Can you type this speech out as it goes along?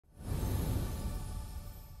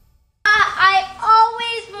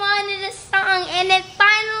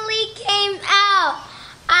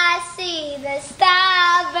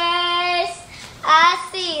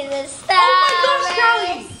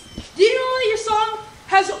song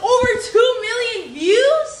has over 2 million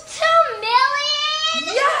views? 2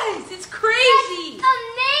 million? Yes, it's crazy. That's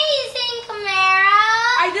amazing,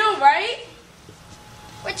 Camaro. I know, right?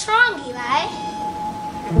 What's wrong, Eli?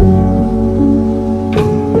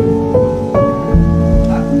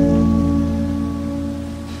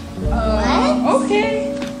 What?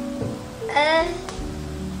 Okay.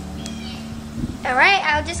 Alright,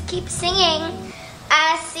 I'll just keep singing.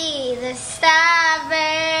 I see the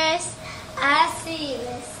stars. I see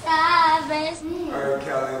the stars. Alright,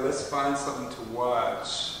 Cali, let's find something to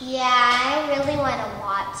watch. Yeah, I really want to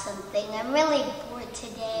watch something. I'm really bored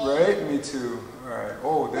today. Right? Me too. Alright.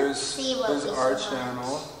 Oh, there's our watch.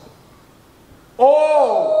 channel.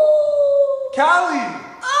 Oh! Cali!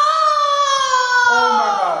 Oh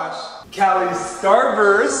my gosh. Cali's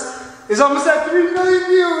Starburst is almost at 3 million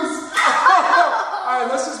views. Alright,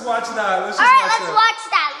 let's just watch that. Let's watch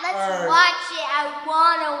that. Let's Alright. watch it. I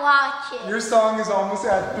want to watch it. Your song is almost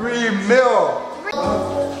at 3 mil.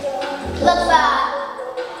 Look back.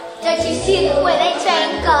 Don't you see the way they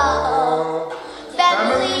twinkle?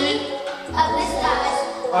 Family of the stars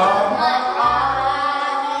are my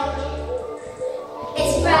eyes.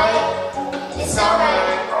 It's bright. It's alright.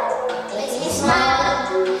 Makes me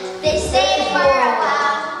smile. They stay for a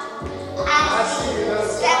while. I see the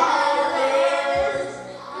stars.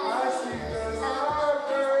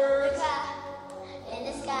 In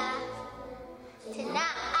the sky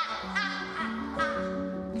tonight.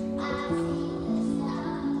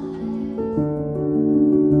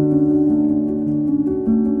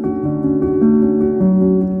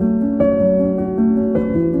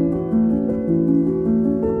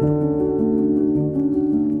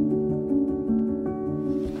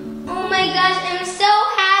 Oh my gosh, I'm so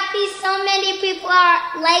happy so many people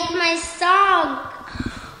like my song.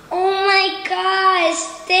 Oh my gosh,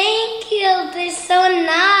 thank you. They're so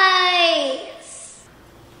nice.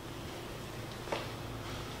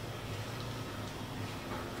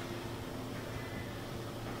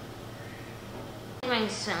 My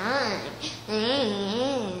song.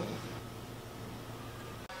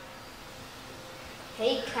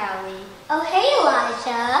 Hey, Cali. Oh, hey,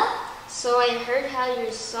 Elijah. So I heard how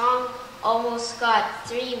your song almost got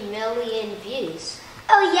 3 million views.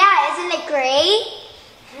 Oh yeah, isn't it great?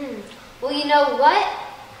 Well, you know what?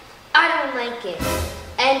 I don't like it.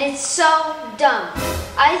 And it's so dumb.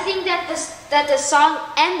 I think that the song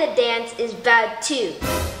and the dance is bad too.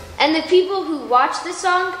 And the people who watch the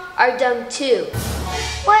song are dumb too.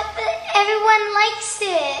 What? Everyone likes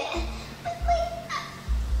it. But, like,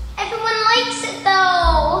 everyone likes it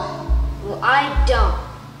though. Well, I don't.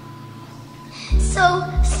 So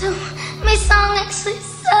my song actually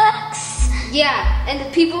sucks. Yeah, and the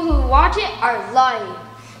people who watch it are lying.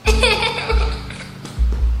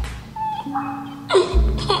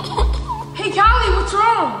 Hey, Cali, what's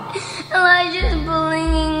wrong? Elijah's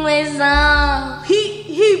bullying my song.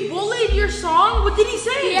 He bullied your song? What did he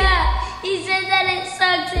say? Yeah, he said that it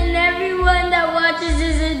sucks and everyone that watches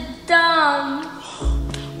is dumb.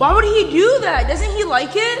 Why would he do that? Doesn't he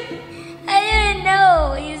like it? I didn't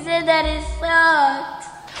know. He said that it sucked.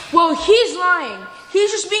 Well, he's lying.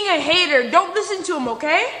 He's just being a hater. Don't listen to him,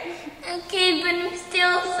 okay? Okay, but I'm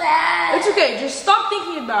still sad. It's okay. Just stop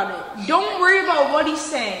thinking about it. Don't worry about what he's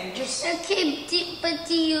saying. Just... Okay, but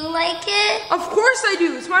do you like it? Of course I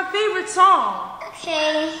do. It's my favorite song.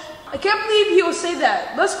 Okay. I can't believe he will say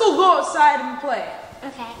that. Let's go outside and play.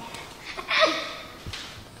 Okay.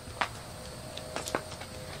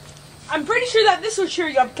 I'm pretty sure that this will cheer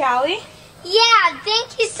you up, Cali. Yeah,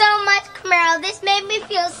 thank you so much, Camaro. This made me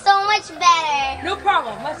feel so much better. No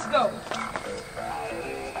problem. Let's go.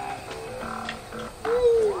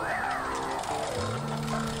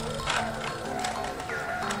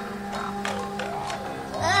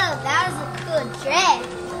 Oh, that was a cool dress.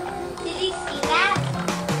 Did you see that?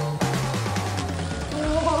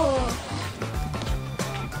 Whoa.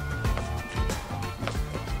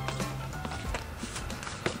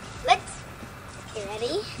 Let's get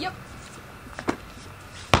ready. Yep.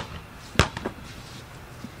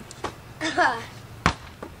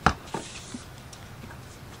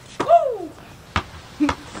 Woo!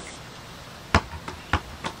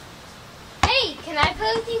 Hey, can I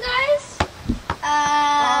play with you guys?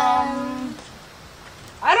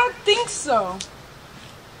 I don't think so.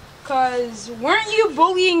 Cause weren't you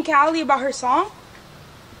bullying Cali about her song?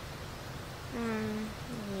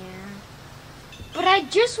 Yeah. But I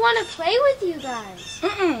just want to play with you guys.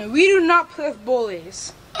 We do not play with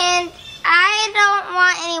bullies. And I don't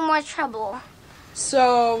want any more trouble.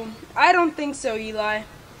 So, I don't think so, Eli.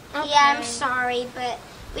 Okay. Yeah, I'm sorry, but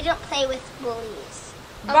we don't play with bullies.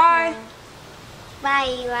 Bye. Bye,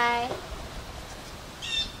 Eli.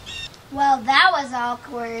 Well, that was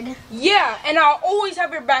awkward. Yeah, and I'll always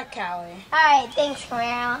have your back, Callie. Alright, thanks,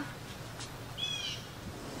 Camaro.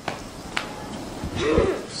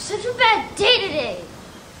 Such a bad day today.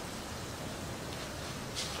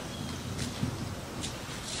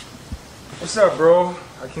 What's up, bro?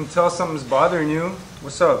 I can tell something's bothering you.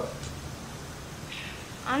 What's up?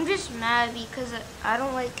 I'm just mad because I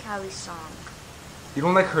don't like Callie's song. You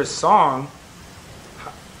don't like her song?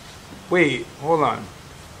 Wait, hold on.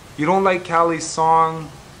 You don't like Callie's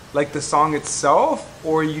song, like the song itself,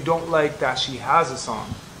 or you don't like that she has a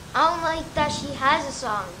song? I don't like that she has a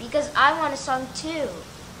song because I want a song too.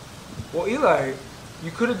 Well, Eli,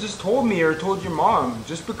 you could have just told me or told your mom.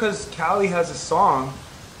 Just because Callie has a song,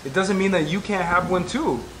 it doesn't mean that you can't have one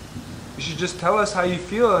too. You should just tell us how you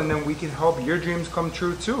feel and then we can help your dreams come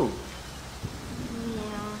true too.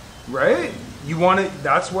 Yeah. Right? You want it,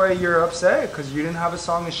 that's why you're upset, because you didn't have a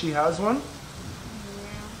song and she has one?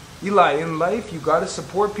 Yeah. Eli, in life, you gotta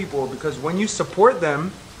support people, because when you support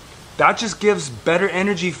them, that just gives better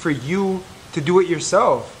energy for you to do it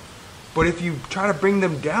yourself. But if you try to bring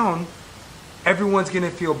them down, everyone's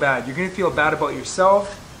gonna feel bad. You're gonna feel bad about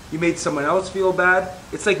yourself. You made someone else feel bad.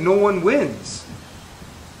 It's like no one wins.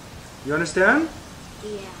 You understand?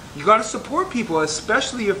 Yeah. You gotta support people,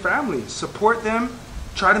 especially your family. Support them,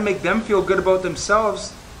 try to make them feel good about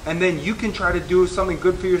themselves, and then you can try to do something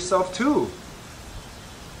good for yourself too.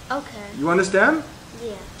 Okay. You understand?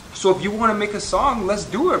 Yeah. So if you wanna make a song, let's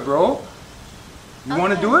do it, bro. You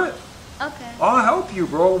wanna Okay. do it? Okay. I'll help you,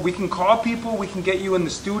 bro. We can call people, we can get you in the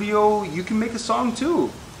studio, you can make a song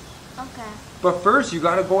too. Okay. But first, you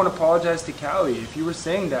gotta go and apologize to Callie. If you were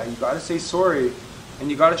saying that, you gotta say sorry, and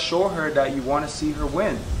you gotta show her that you wanna see her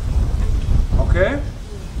win. Okay?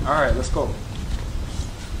 Alright, let's go.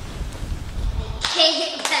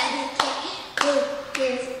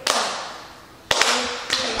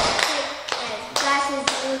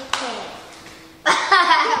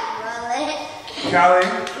 Callie,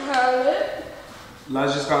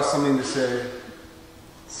 Laz just got something to say.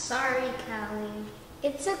 Sorry, Callie.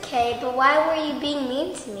 It's okay, but why were you being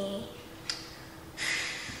mean to me?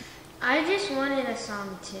 I just wanted a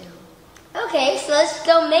song too. Okay, so let's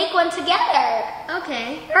go make one together.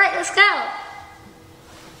 Okay. Alright, let's go.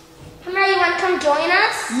 Camaro, you want to come join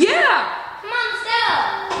us? Yeah! Come on, let's go.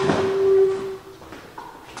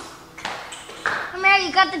 Camaro,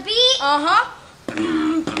 you got the beat? Uh-huh.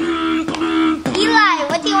 Eli,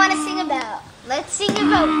 what do you want to sing about? Let's sing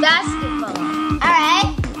about basketball.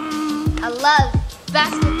 Alright. I love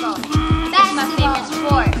basketball. That's my favorite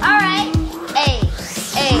sport. Alright. Hey,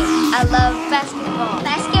 I love basketball.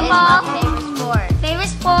 Basketball. It's my favorite sport. Favorite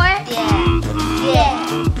sport? Yeah.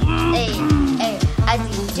 Hey, I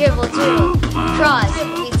do dribble, cross,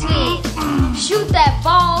 between, shoot that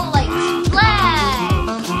ball like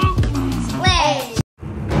splash. Splash.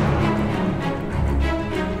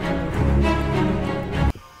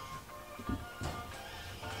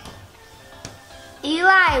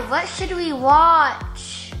 Eli, what should we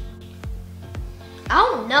watch? I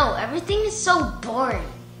don't know. Everything is so boring.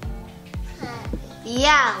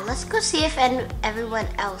 Yeah, let's go see if everyone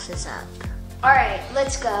else is up. All right,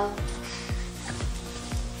 let's go.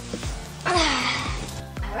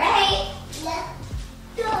 Alright, let's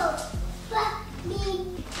go. Let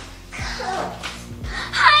me go.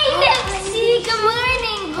 Hi, Lexi. Good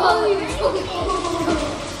morning. Hi,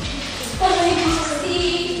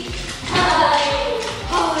 Lexi. Hi.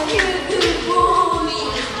 Good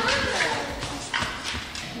morning.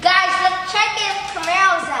 Guys, let's check if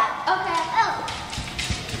Camaro's up. Okay. Oh.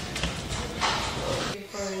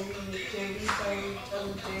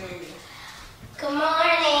 Good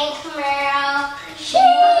morning, Camaro.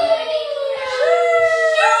 Good morning,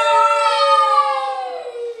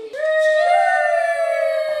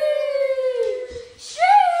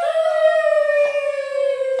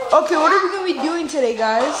 Okay, what are we gonna be doing today,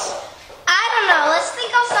 guys? I don't know. Let's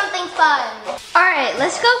think of something fun. All right,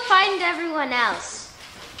 let's go find everyone else.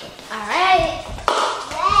 All right.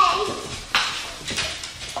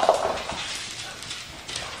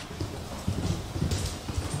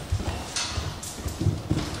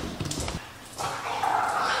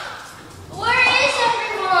 Where is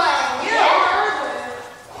everyone?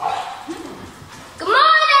 Good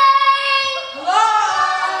morning. Hello!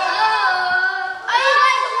 Are you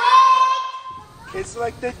guys awake? It's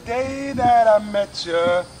like the day that I met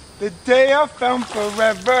you, the day I found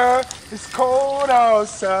forever. It's cold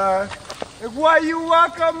outside. Like why you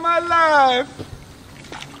walk up my life?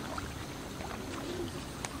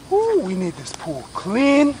 Ooh, we need this pool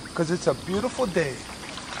clean because it's a beautiful day.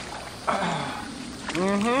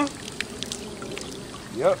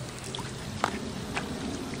 Yep.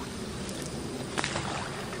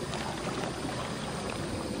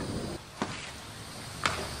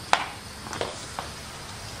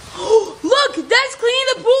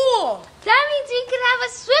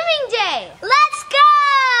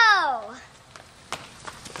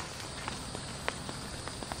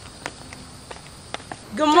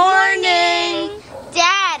 Good morning.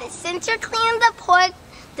 Dad, since you're cleaning the pool,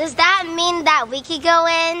 does that mean that we could go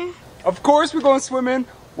in? Of course we're going swimming.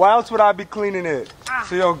 Why else would I be cleaning it?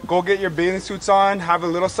 So yo, go get your bathing suits on, have a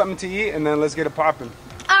little something to eat, and then let's get it popping.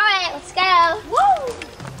 All right, let's go. Woo!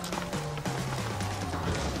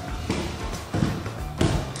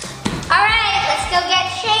 All right, let's go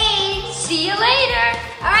get changed. See you later.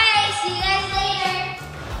 All right, see you guys later.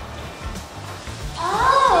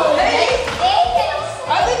 Oh, Hey. nice.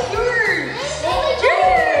 I like yours.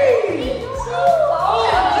 Yay! Oh,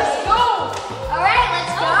 let's go. All right,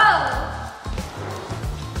 let's go.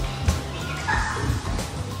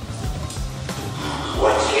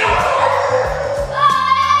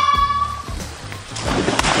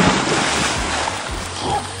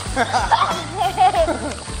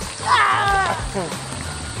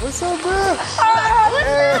 What's up, bro?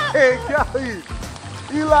 Hey, Cali.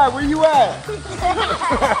 Eli, where you at?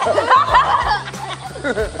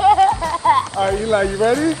 All right, Eli, you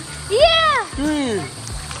ready? Yeah. 3,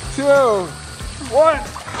 2, 1.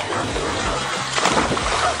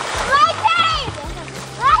 My turn.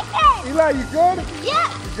 My turn. Eli, you good? Yeah.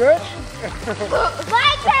 You good?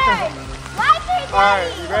 My turn. My turn, Daddy. All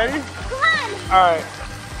right, you ready? Come on. All right.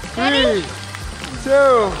 3,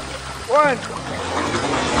 2, 1.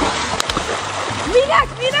 Me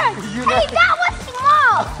next, me next. You Hey, that was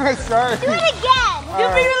small. Sorry. Do it again. All You'll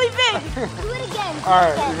be right. really big. Do it again. Do All it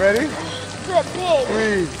right, again. you ready? Do it big.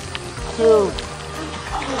 3, 2.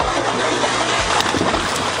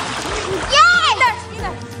 Yes!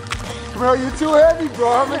 Bro, you're too heavy, bro.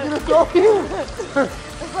 How am I gonna throw you?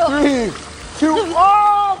 3, 2,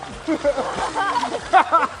 oh!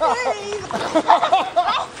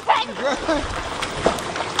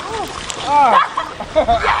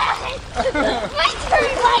 My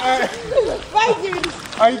turn. My turn.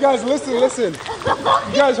 All right, you guys, listen.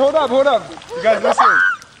 You guys, hold up. You guys, listen.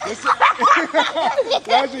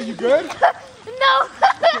 Roger, you good? No.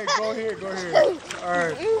 Okay, go here.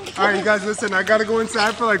 All right, you guys, listen. I gotta go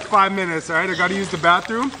inside for like 5 minutes. All right, I gotta use the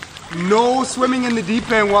bathroom. No swimming in the deep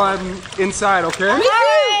end while I'm inside, okay? Me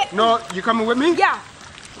too. No, you coming with me? Yeah.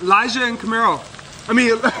 Elijah and Camaro. I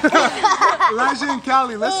mean, Elijah and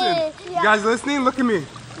Cali, listen. You guys listening? Look at me.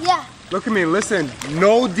 Yeah. Look at me, listen.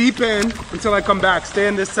 No deep end until I come back. Stay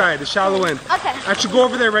on this side, the shallow end. Okay. Actually, go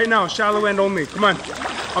over there right now. Shallow end only. Come on.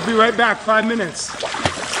 I'll be right back. 5 minutes.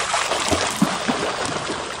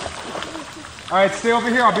 All right, stay over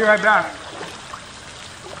here. I'll be right back.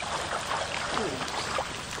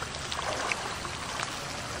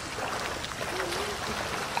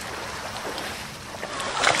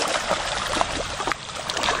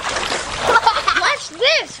 What's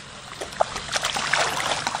this?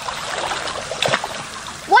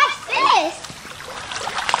 What's this?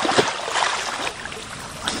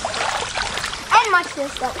 And watch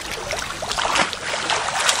this stuff.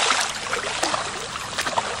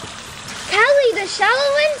 Callie, the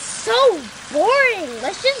shallow end's so boring.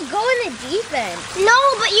 Let's just go in the deep end. No,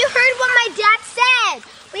 but you heard what my dad said.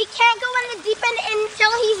 We can't go in the deep end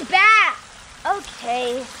until he's back.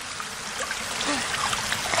 Okay.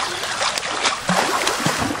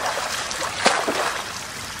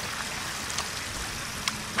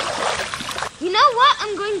 You know what?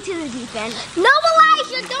 I'm going to the deep end. No,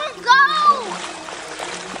 Elijah, don't go.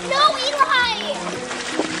 No, Eli.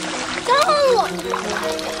 No.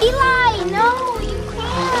 Eli, no, you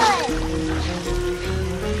can't.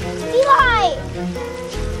 Eli,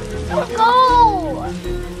 don't go.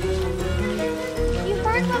 You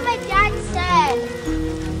heard what my dad said.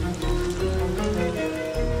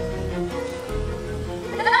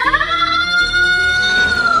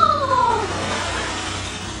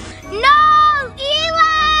 No,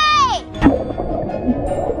 Eli!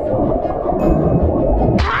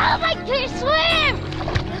 How am I going to swim?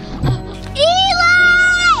 Eli!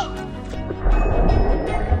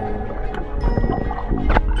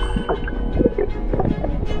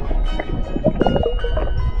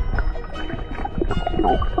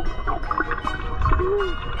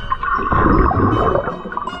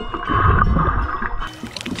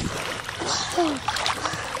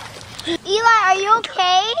 Eli, are you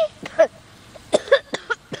okay?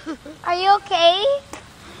 Are you okay?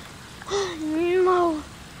 No.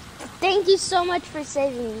 Thank you so much for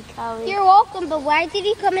saving me, Callie. You're welcome, but why did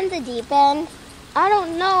you come in the deep end? I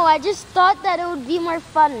don't know. I just thought that it would be more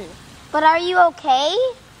fun. But are you okay?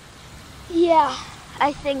 Yeah,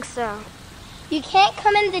 I think so. You can't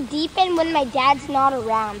come in the deep end when my dad's not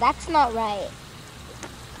around. That's not right.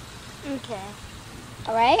 Okay.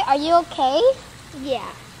 All right? Are you okay?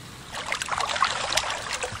 Yeah.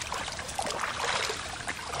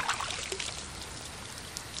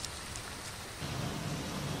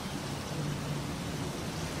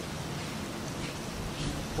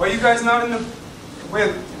 Why are you guys not in the... Wait,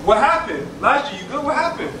 what happened? Elijah, you good? What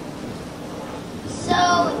happened? So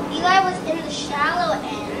Eli was in the shallow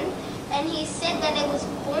end, and he said that it was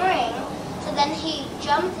boring. So then he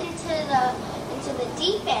jumped into the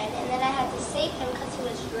deep end, and then I had to save him because he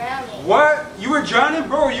was drowning. What? You were drowning,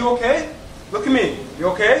 bro? Are you okay? Look at me. You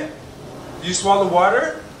okay? Did you swallow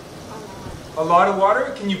water? A lot of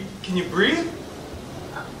water? Can you breathe?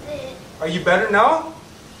 A bit. Are you better now?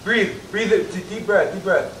 Breathe. Breathe it. Deep breath. Deep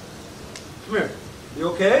breath. Come here. You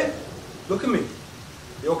okay? Look at me.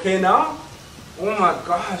 You okay now? Oh my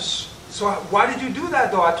gosh. So why did you do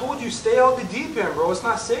that though? I told you stay out the deep end, bro. It's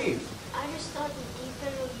not safe. I just thought the deep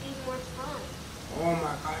end would be more fun. Oh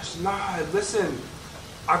my gosh. Nah, listen.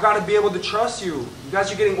 I gotta be able to trust you. You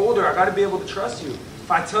guys are getting older. I gotta be able to trust you. If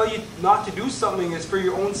I tell you not to do something, it's for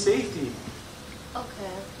your own safety.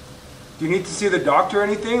 Okay. Do you need to see the doctor or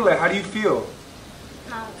anything? Like, how do you feel?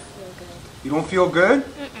 I don't feel good. You don't feel good?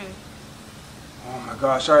 Oh my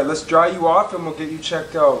gosh. All right, let's dry you off and we'll get you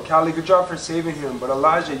checked out. Cali, good job for saving him. But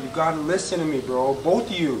Elijah, you gotta listen to me, bro. Both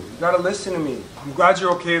of you. You gotta listen to me. I'm glad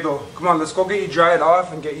you're okay, though. Come on, let's go get you dried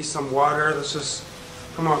off and get you some water. Let's just...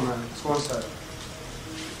 Come on, man. Let's go inside.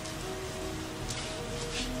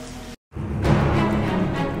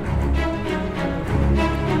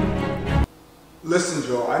 Listen,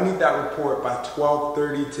 Joe, I need that report by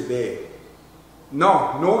 12:30 today.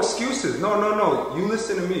 No, no excuses. No. You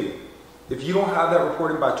listen to me. If you don't have that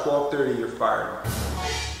reported by 12:30, you're fired.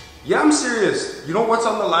 Yeah, I'm serious. You know what's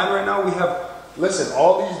on the line right now? We have, listen,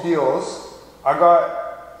 all these deals. I got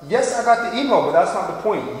the email, but that's not the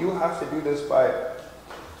point. You have to do this by,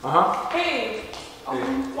 Hey,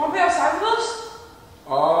 wanna play outside with us?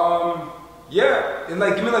 Yeah, and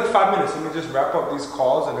like, give me like 5 minutes. Let me just wrap up these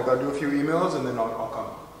calls and I gotta do a few emails and then I'll come.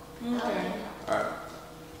 Okay. Alright.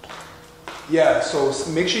 Yeah, so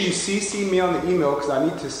make sure you CC me on the email because I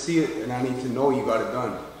need to see it and I need to know you got it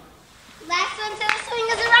done. Last one to the swing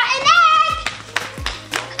is a rotten egg!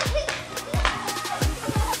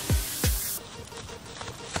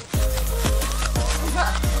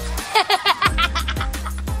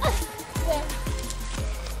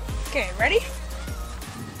 Okay, ready?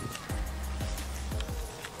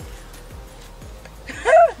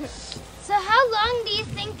 So how long do you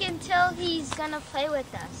think until he's gonna play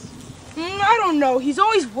with us? I don't know. He's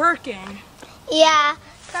always working. Yeah,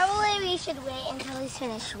 probably we should wait until he's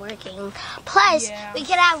finished working. Plus, Yeah. we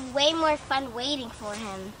could have way more fun waiting for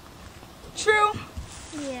him. True.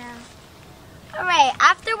 Yeah. All right,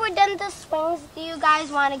 after we're done the swings, do you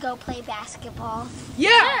guys want to go play basketball?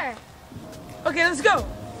 Yeah. Okay, let's go.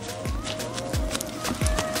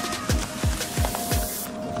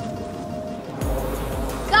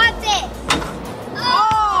 Got this!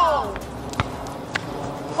 Oh!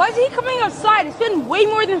 Why is he coming outside? It's been way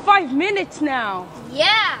more than 5 minutes now.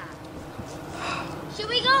 Yeah. Should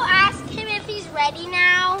we go ask him if he's ready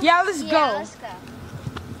now? Yeah, let's go. Let's go.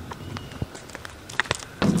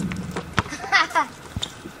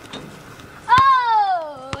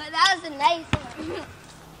 Oh, that was a nice one.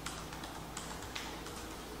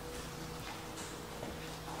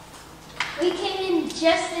 We came in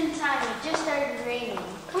just in time. It just started raining.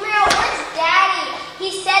 Come here, where's Daddy? He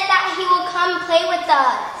said that he will come play with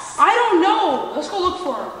us. I don't know. Let's go look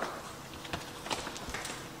for him.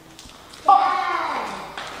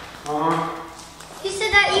 He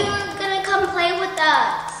said that you were gonna come play with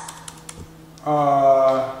us.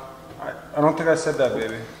 I don't think I said that,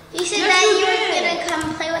 baby. He said Yes, that you you were did. gonna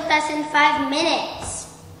come play with us in 5 minutes.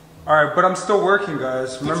 Alright, but I'm still working,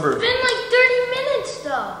 guys. Remember. It's been like 30 minutes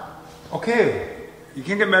though. Okay, you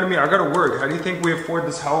can't get mad at me. I gotta work. How do you think we afford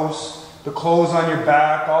this house? The clothes on your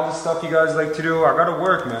back, all the stuff you guys like to do. I gotta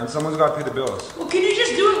work, man. Someone's gotta pay the bills. Well, can you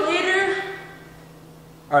just do it later?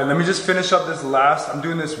 Alright, let me just finish up this last. I'm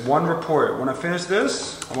doing this one report. When I finish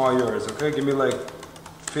this, I'm all yours, okay? Give me like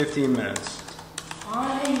 15 minutes.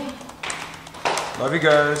 Fine. Love you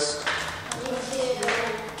guys.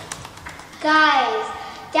 Guys,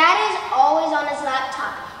 Dad is always on his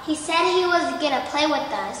laptop. He said he was gonna play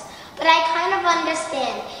with us, but I kind of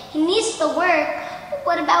understand. He needs to work.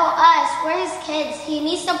 What about us? We're his kids. He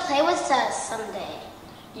needs to play with us someday.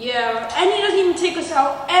 Yeah, and he doesn't even take us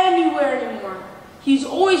out anywhere anymore. He's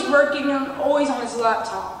always working and always on his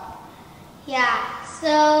laptop. Yeah,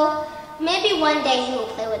 so maybe one day he will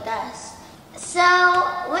play with us. So,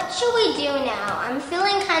 what should we do now? I'm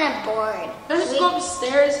feeling kind of bored. Let's just go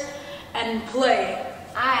upstairs and play.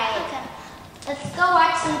 Alright. Okay. Let's go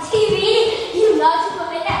watch some TV. You love to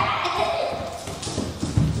play that.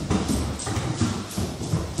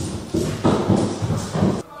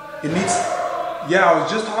 It needs... Yeah, I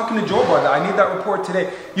was just talking to Joe about that. I need that report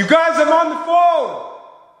today. You guys, I'm on the phone!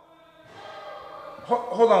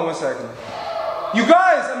 hold on 1 second. You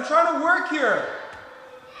guys, I'm trying to work here.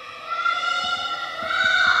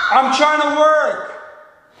 I'm trying to work.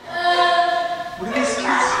 What are these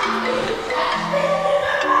kids?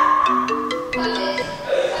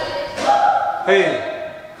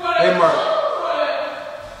 Hey, Mark.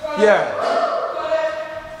 Yeah.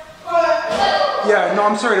 Yeah, no,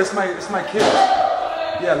 I'm sorry. It's my kid.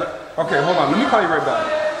 Yeah. Okay, hold on. Let me call you right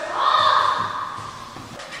back.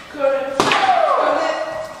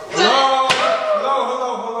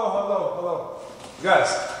 Hello. You guys,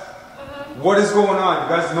 what is going on? You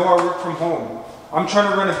guys know I work from home. I'm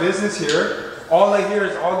trying to run a business here. All I hear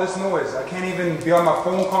is all this noise. I can't even be on my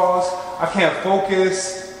phone calls. I can't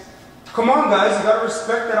focus. Come on, guys. You gotta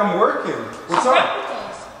respect that I'm working. What's up?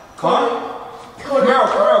 Come on. Come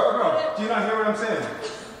out. Do you not hear what I'm saying?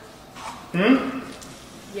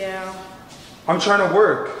 Yeah. I'm trying to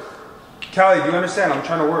work. Cali, do you understand? I'm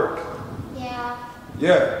trying to work. Yeah.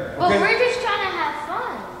 Yeah. But Okay. we're just trying to have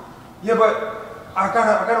fun. Yeah, but I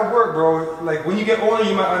gotta work, bro. Like when you get older,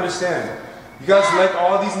 you might understand. You guys like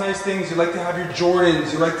all these nice things. You like to have your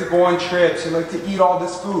Jordans. You like to go on trips. You like to eat all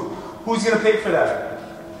this food. Who's gonna pay for that?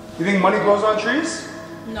 You think money grows on trees?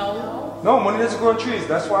 No. No, money doesn't grow on trees.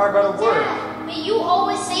 That's why I gotta work. Dad, but you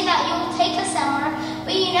always say that you'll take us somewhere,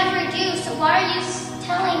 but you never do. So why are you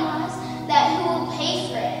telling us that you will pay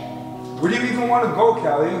for it? Where do you even want to go,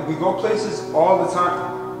 Cali? We go places all the time.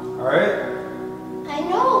 All right? I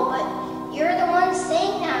know, but you're the one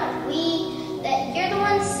saying that you're the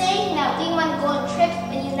one saying that we want to go on trips,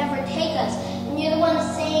 but you never take us. And you're the one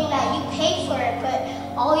saying that you pay for it, but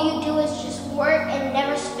all you do is just work and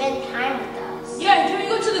never spend time with us. Yeah, can we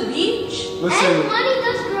go to the beach? Listen. And money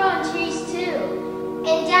does grow on trees too.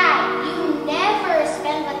 And Dad, you never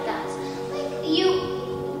spend with us. Like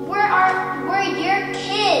we're your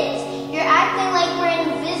kids. You're acting like we're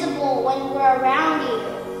invisible when we're around you.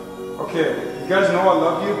 Okay, you guys know I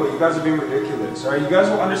love you, but you guys are being ridiculous. All right, you guys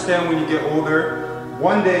will understand when you get older.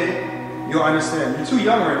 One day, you'll understand. You're too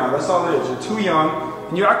young right now. That's all it is. You're too young,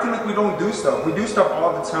 and you're acting like we don't do stuff. We do stuff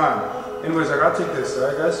all the time. Anyways, I gotta take this. All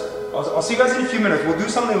right, guys. I'll see you guys in a few minutes. We'll do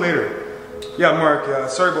something later. Yeah, Mark.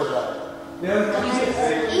 Sorry about that. Yeah.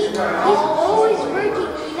 He's always working.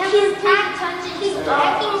 He's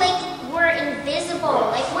acting like we're invisible.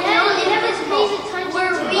 Like we're not invisible.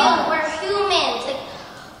 We're real. We're humans. Like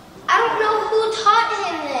I don't know who taught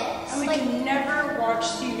him this. And we Like, can never watch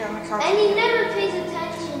TV on the couch. And he never pays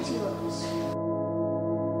attention to us.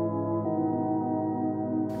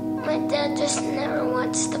 my dad just never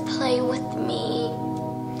wants to play with me.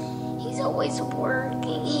 He's always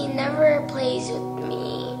working. He never plays with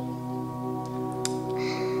me.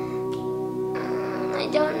 I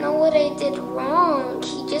don't know what I did wrong.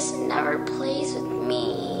 He just never plays with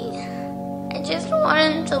me. I just want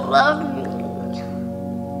him to love me.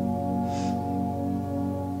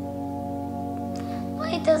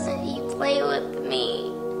 Why doesn't he play with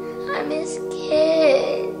me? I'm his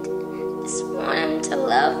kid. Just want him to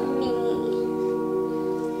love me.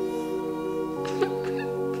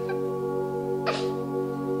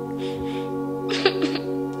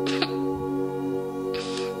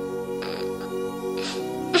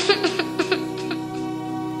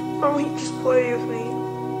 Oh, he just play with me.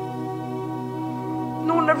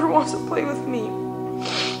 No one ever wants to play with me.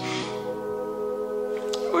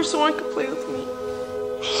 I wish someone could play with me.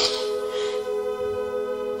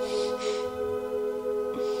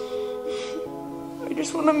 I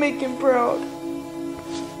just want to make him proud.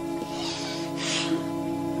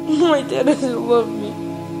 My dad doesn't love me.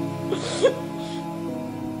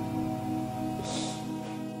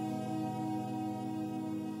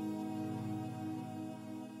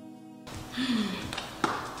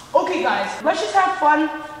 Okay guys, let's just have fun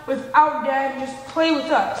without Dad and just play with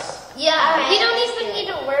us. Yeah, we don't even need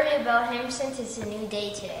to worry about him since it's a new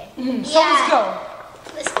day today. So let's go.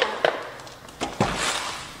 Let's go.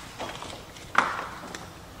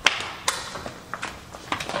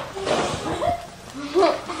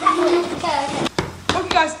 Okay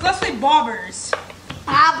guys, let's play bobbers.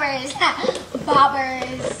 Bobbers.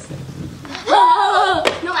 Bobbers. No,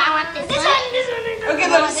 I want this one. Okay, I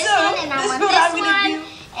want let's this so one, and I this want is what this I'm gonna one.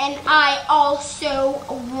 And I also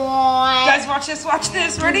want Guys, watch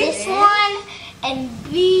this. Ready? this one and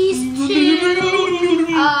these two.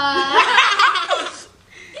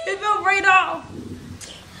 It fell right off.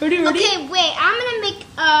 Ready? Okay, wait. I'm gonna make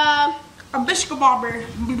A biscuit bobber.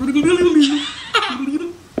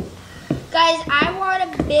 Guys, I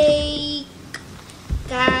want to bake.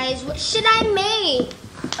 Guys, what should I make?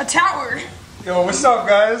 A tower. Yo, what's up,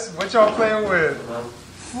 guys? What y'all playing with?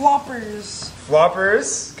 Floppers.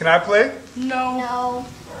 Floppers? Can I play? No. No.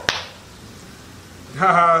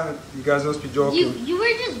 Haha, you guys must be joking. You were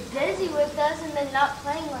just busy with us and then not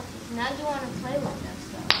playing with us. Now you want to play with us,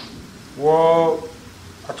 though. Well,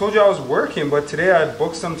 I told you I was working, but today I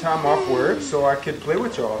booked some time off work so I could play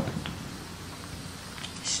with y'all.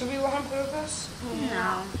 Should we let him play with us?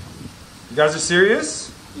 No. You guys are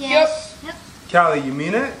serious? Yes. Yep. Callie, you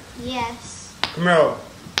mean it? Yes. Come here.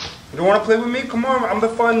 You don't want to play with me? Come on, I'm the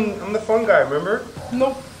fun guy, remember?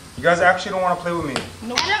 Nope. You guys actually don't want to play with me.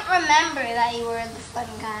 Nope. I don't remember that you were the fun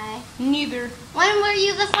guy. Neither. When were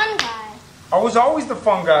you the fun guy? I was always the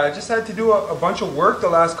fun guy. I just had to do a bunch of work the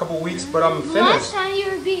last couple weeks, but I'm Last finished. time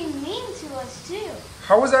you were being mean to us, too.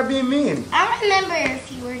 How was that being mean? I don't remember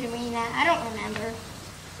if you were doing that. I don't remember.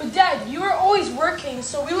 But Dad, you were always working,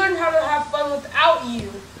 so we learned how to have fun without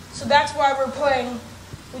you. So that's why we're playing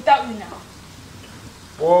without you now.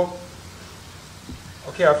 Well,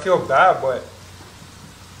 okay, I feel bad, but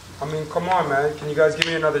I mean, come on, man. Can you guys give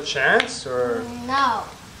me another chance, or? No.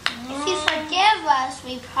 If you forgive us,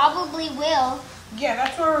 we probably will. Yeah,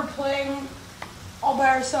 that's why we're playing all by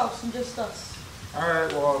ourselves and just us. All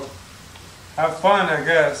right, well, have fun, I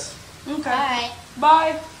guess. Okay. Alright.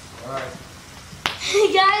 Bye. All right.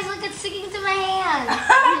 Guys, look, it's sticking to my hand.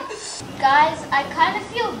 Guys, I kind of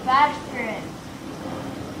feel bad for him.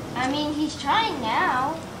 I mean, he's trying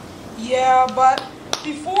now. Yeah, but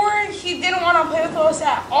before he didn't want to play with us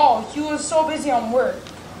at all. He was so busy on work.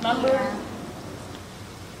 Remember? Yeah.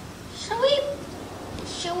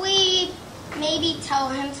 Should we maybe tell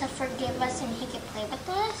him to forgive us and he can play with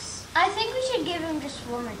us? I think we should give him just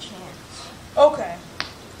one more chance. Okay.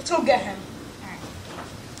 Let's go get him.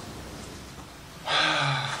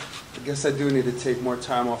 I guess I do need to take more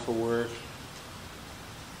time off of work.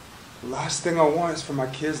 The last thing I want is for my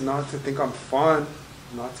kids not to think I'm fun,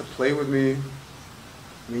 not to play with me.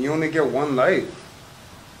 I mean, you only get one life.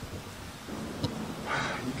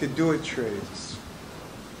 You could do it, Trey. Just,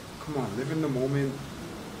 come on, live in the moment.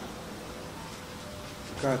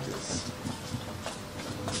 You got this.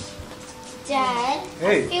 Dad,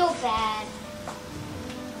 Hey. I feel bad.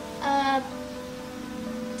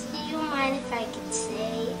 Do you mind if I could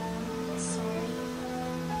say sorry?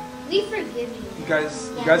 We forgive you. You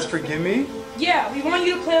guys forgive me? Yeah, we want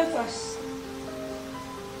you to play with us.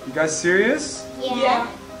 You guys serious? Yeah.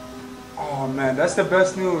 Oh man, that's the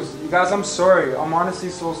best news. You guys, I'm sorry. I'm honestly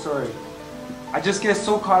so sorry. I just get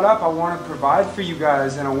so caught up. I want to provide for you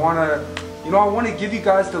guys, and I want to give you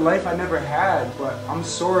guys the life I never had, but I'm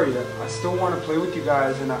sorry. I still want to play with you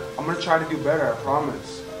guys, and I'm going to try to do better, I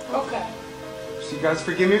promise. Okay. So you guys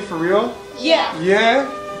forgive me for real? Yeah.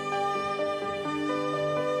 Yeah?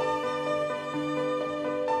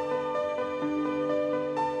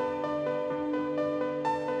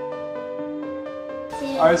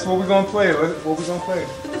 Alright, so what we gonna play? What we gonna play?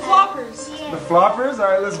 With the floppers. The floppers?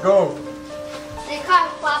 Alright, let's go. They call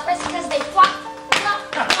it floppers because they flop,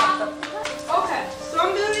 flop, flop. Okay, so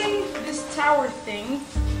I'm doing this tower thing.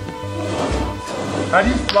 How do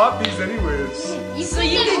you flop these anyways? You So put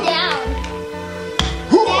you them can- down.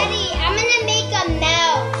 Daddy, I'm gonna make a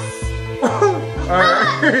mouse.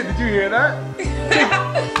 Alright, did you hear that?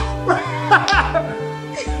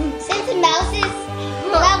 Since the mouse is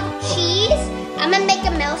love cheese, I'm gonna make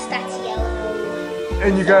a mouse that's yellow.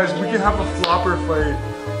 And you guys, we can have a flopper fight.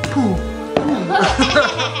 Pooh.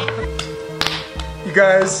 You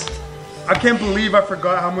guys, I can't believe I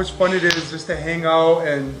forgot how much fun it is just to hang out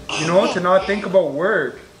and, to not think about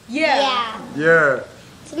work. Yeah. Yeah.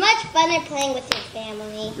 It's much funner playing with your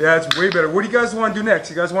family. Yeah, it's way better. What do you guys want to do next?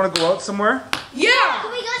 You guys want to go out somewhere? Yeah.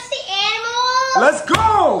 Can we go see animals? Let's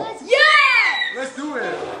go! Yeah. Let's do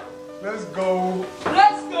it. Let's go.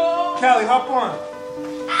 Let's go. Callie, hop on.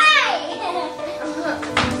 Hi!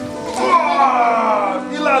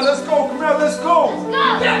 Ah, Eli, let's go. Come here, let's go. Let's go.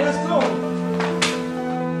 Yeah, let's go.